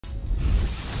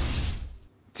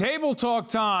Table talk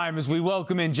time as we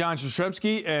welcome in John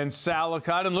Jastremski and Sal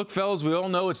Licata. And look, fellas, we all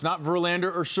know it's not Verlander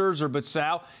or Scherzer, but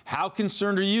Sal, how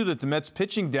concerned are you that the Mets'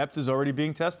 pitching depth is already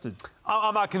being tested?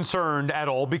 I'm not concerned at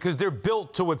all because they're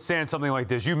built to withstand something like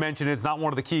this. You mentioned it's not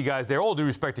one of the key guys there. All due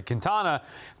respect to Quintana.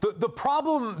 The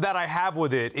problem that I have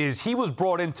with it is he was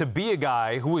brought in to be a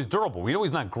guy who is durable. We know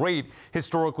he's not great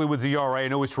historically with ZRA. I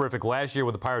know he was terrific last year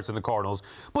with the Pirates and the Cardinals.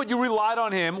 But you relied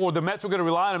on him, or the Mets were going to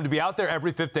rely on him to be out there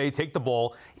every fifth day, take the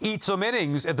ball, eat some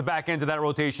innings at the back end of that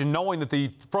rotation, knowing that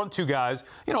the front two guys,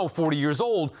 40 years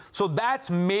old. So that's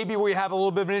maybe where you have a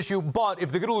little bit of an issue. But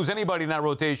if they're going to lose anybody in that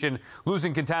rotation,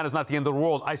 losing Quintana is not the end of the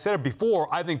world. I said it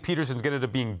before, I think Peterson's going to end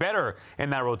up being better in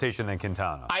that rotation than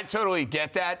Quintana. I totally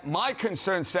get that. My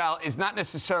concern, Sal, is not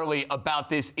necessarily about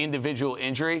this individual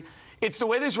injury. It's the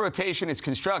way this rotation is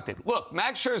constructed. Look,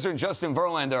 Max Scherzer and Justin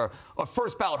Verlander are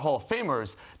first-ballot Hall of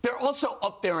Famers. They're also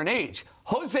up there in age.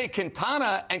 Jose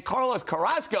Quintana and Carlos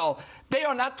Carrasco, they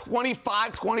are not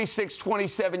 25, 26,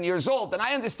 27 years old. And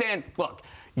I understand, look,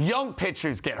 young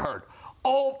pitchers get hurt.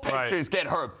 Old pitchers get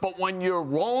hurt. But when you're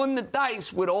rolling the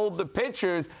dice with older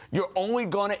pitchers, you're only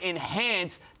going to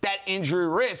enhance that injury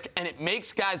risk. And it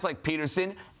makes guys like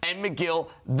Peterson and McGill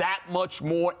that much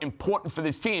more important for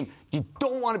this team. You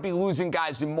don't want to be losing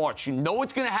guys in March. You know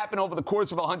what's going to happen over the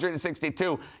course of 162.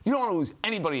 You don't want to lose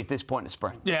anybody at this point in the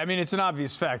spring. Yeah, I mean, it's an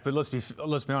obvious fact, but let's be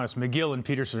honest. McGill and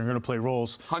Peterson are going to play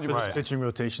roles for this pitching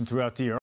rotation throughout the year.